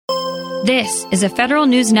This is a Federal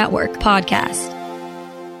News Network podcast.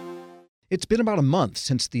 It's been about a month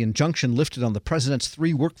since the injunction lifted on the president's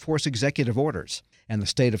 3 workforce executive orders, and the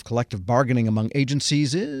state of collective bargaining among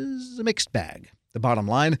agencies is a mixed bag. The bottom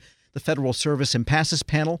line, the Federal Service Impasses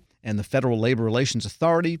Panel and the Federal Labor Relations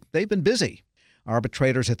Authority, they've been busy.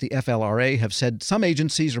 Arbitrators at the FLRA have said some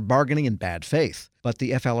agencies are bargaining in bad faith, but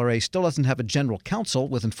the FLRA still doesn't have a general counsel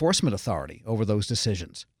with enforcement authority over those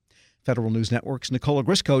decisions. Federal News Network's Nicole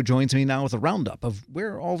Ogrysko joins me now with a roundup of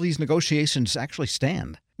where all these negotiations actually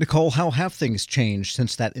stand. Nicole, how have things changed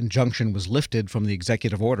since that injunction was lifted from the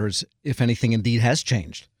executive orders, if anything indeed has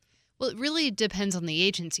changed? Well, it really depends on the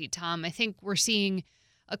agency, Tom. I think we're seeing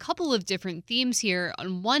a couple of different themes here.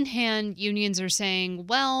 On one hand, unions are saying,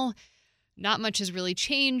 well, not much has really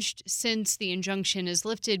changed since the injunction is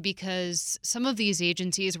lifted because some of these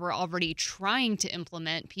agencies were already trying to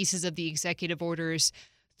implement pieces of the executive orders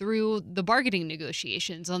through the bargaining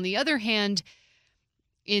negotiations. On the other hand,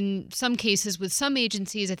 in some cases with some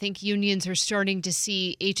agencies, I think unions are starting to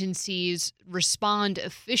see agencies respond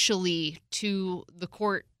officially to the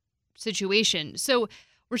court situation. So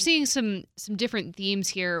we're seeing some different themes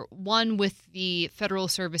here. One with the Federal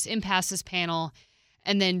Service Impasses Panel,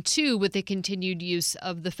 and then 2 with the continued use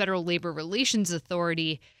of the Federal Labor Relations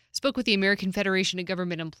Authority. Spoke with the American Federation of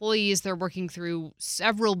Government Employees. They're working through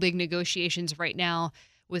several big negotiations right now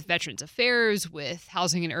with Veterans Affairs, with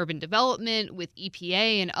Housing and Urban Development, with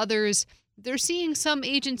EPA and others. They're seeing some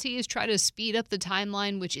agencies try to speed up the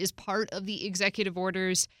timeline, which is part of the executive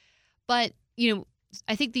orders. But,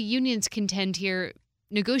 I think the unions contend here,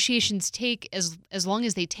 negotiations take as long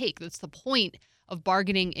as they take. That's the point of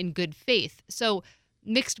bargaining in good faith. So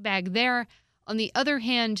mixed bag there. On the other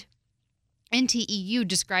hand, NTEU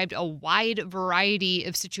described a wide variety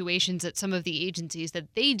of situations at some of the agencies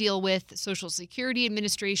that they deal with, Social Security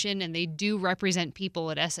Administration, and they do represent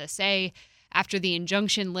people at SSA. After the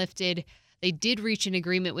injunction lifted, they did reach an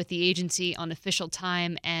agreement with the agency on official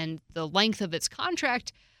time and the length of its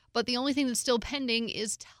contract, but the only thing that's still pending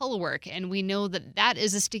is telework, and we know that that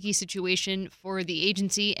is a sticky situation for the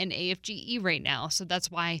agency and AFGE right now, so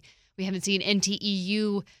that's why we haven't seen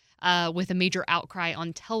NTEU with a major outcry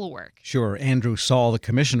on telework. Sure. Andrew Saul, the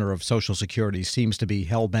commissioner of Social Security, seems to be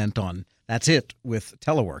hell-bent on that's it with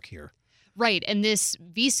telework here. Right. And this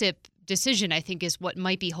VSIP decision, I think, is what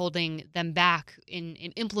might be holding them back in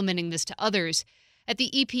implementing this to others. At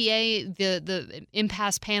the EPA, the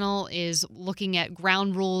impasse panel is looking at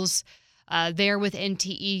ground rules there with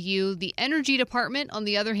NTEU. The Energy Department, on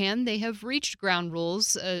the other hand, they have reached ground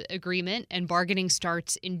rules agreement, and bargaining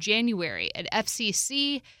starts in January. At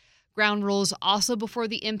FCC, ground rules also before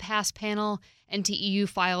the impasse panel. NTEU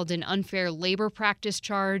filed an unfair labor practice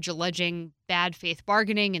charge alleging bad faith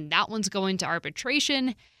bargaining, and that one's going to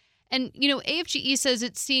arbitration. And, AFGE says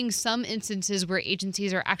it's seeing some instances where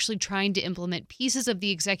agencies are actually trying to implement pieces of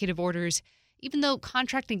the executive orders, even though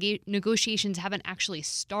contract negotiations haven't actually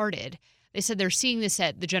started. They said they're seeing this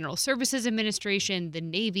at the General Services Administration, the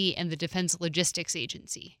Navy, and the Defense Logistics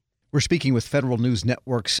Agency. We're speaking with Federal News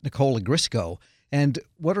Network's Nicole Ogrysko. And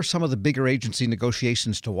what are some of the bigger agency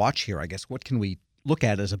negotiations to watch here? I guess what can we look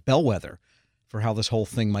at as a bellwether for how this whole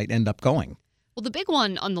thing might end up going? Well, the big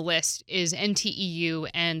one on the list is NTEU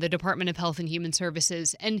and the Department of Health and Human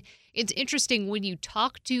Services. And it's interesting, when you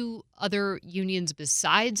talk to other unions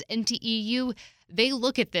besides NTEU, they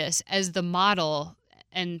look at this as the model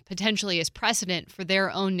and potentially as precedent for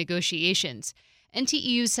their own negotiations.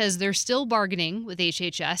 NTEU says they're still bargaining with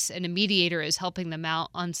HHS, and a mediator is helping them out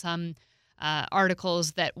on some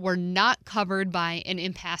articles that were not covered by an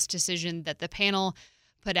impasse decision that the panel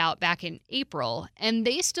put out back in April. And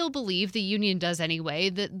they still believe, the union does anyway,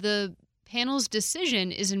 that the panel's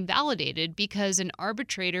decision is invalidated because an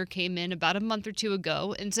arbitrator came in about a month or 2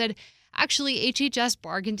 ago and said, actually, HHS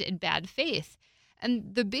bargained in bad faith.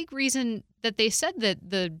 And the big reason that they said that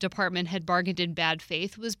the department had bargained in bad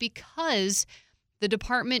faith was because the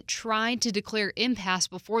department tried to declare impasse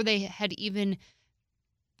before they had even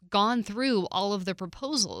gone through all of the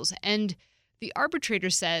proposals. And the arbitrator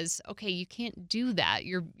says, okay, you can't do that.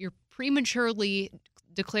 You're prematurely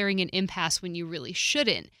declaring an impasse when you really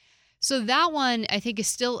shouldn't. So that one, I think, is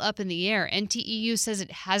still up in the air. NTEU says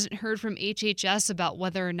it hasn't heard from HHS about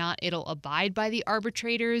whether or not it'll abide by the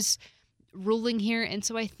arbitrator's ruling here. And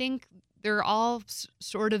so I think they're all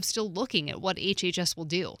sort of still looking at what HHS will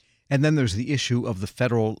do. And then there's the issue of the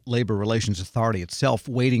Federal Labor Relations Authority itself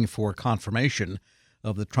waiting for confirmation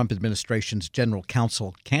of the Trump administration's general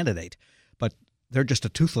counsel candidate. But they're just a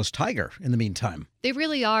toothless tiger in the meantime. They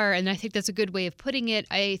really are, and I think that's a good way of putting it.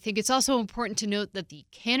 I think it's also important to note that the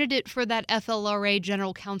candidate for that FLRA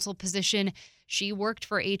general counsel position, She worked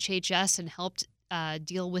for HHS and helped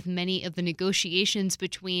deal with many of the negotiations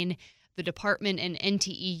between the department and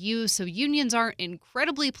NTEU, so unions aren't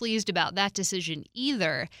incredibly pleased about that decision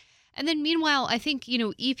either. And then meanwhile, I think,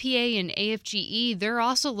 EPA and AFGE, they're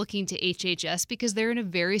also looking to HHS because they're in a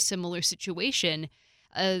very similar situation.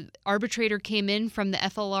 An arbitrator came in from the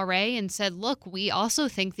FLRA and said, look, we also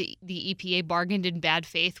think that the EPA bargained in bad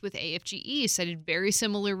faith with AFGE, cited very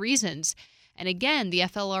similar reasons. And again, the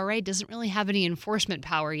FLRA doesn't really have any enforcement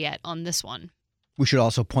power yet on this one. We should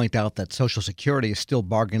also point out that Social Security is still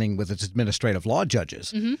bargaining with its administrative law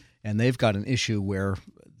judges, and they've got an issue where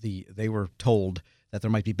they were told that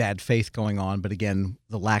there might be bad faith going on, but again,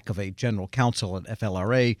 the lack of a general counsel at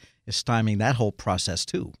FLRA is stymieing that whole process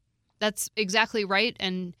too. That's exactly right,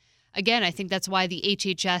 and again, I think that's why the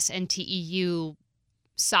HHS NTEU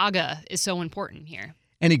saga is so important here.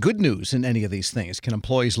 Any good news in any of these things? Can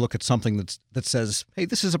employees look at something that says, hey,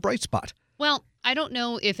 this is a bright spot? Well, I don't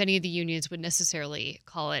know if any of the unions would necessarily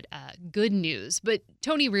call it good news, but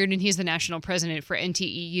Tony Reardon, he's the national president for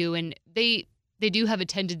NTEU, and they do have a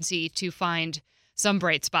tendency to find some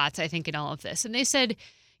bright spots, I think, in all of this. And they said,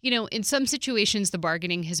 in some situations the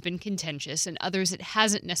bargaining has been contentious, and others it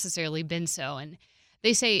hasn't necessarily been so. And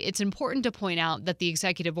they say it's important to point out that the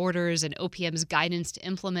executive orders and OPM's guidance to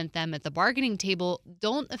implement them at the bargaining table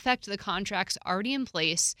don't affect the contracts already in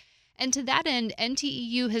place. And to that end,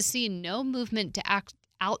 NTEU has seen no movement to act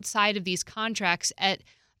outside of these contracts at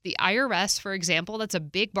the IRS, for example. That's a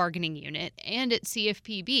big bargaining unit, and at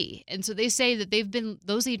CFPB. And so they say that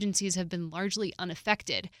those agencies have been largely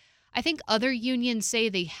unaffected. I think other unions say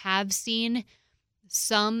they have seen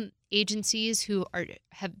some agencies who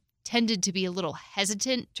have tended to be a little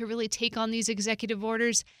hesitant to really take on these executive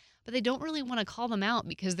orders, but they don't really want to call them out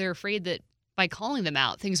because they're afraid that by calling them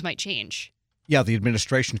out, things might change. Yeah, the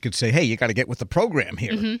administration could say, hey, you got to get with the program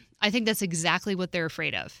here. I think that's exactly what they're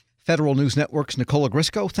afraid of. Federal News Network's Nicola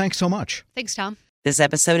Grisco, thanks so much. Thanks, Tom. This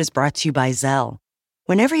episode is brought to you by Zelle.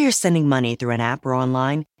 Whenever you're sending money through an app or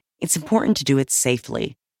online, it's important to do it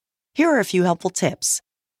safely. Here are a few helpful tips.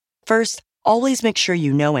 First, always make sure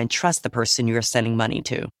you know and trust the person you are sending money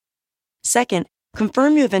to. Second,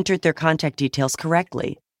 confirm you have entered their contact details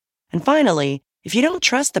correctly. And finally, if you don't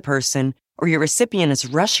trust the person or your recipient is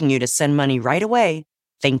rushing you to send money right away,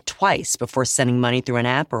 think twice before sending money through an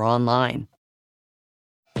app or online.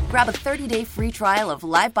 Grab a 30-day free trial of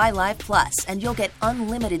Live by Live Plus, and you'll get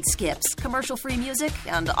unlimited skips, commercial-free music,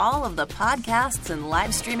 and all of the podcasts and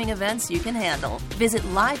live streaming events you can handle. Visit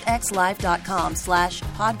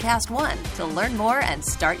livexlive.com/podcast1 to learn more and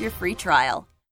start your free trial.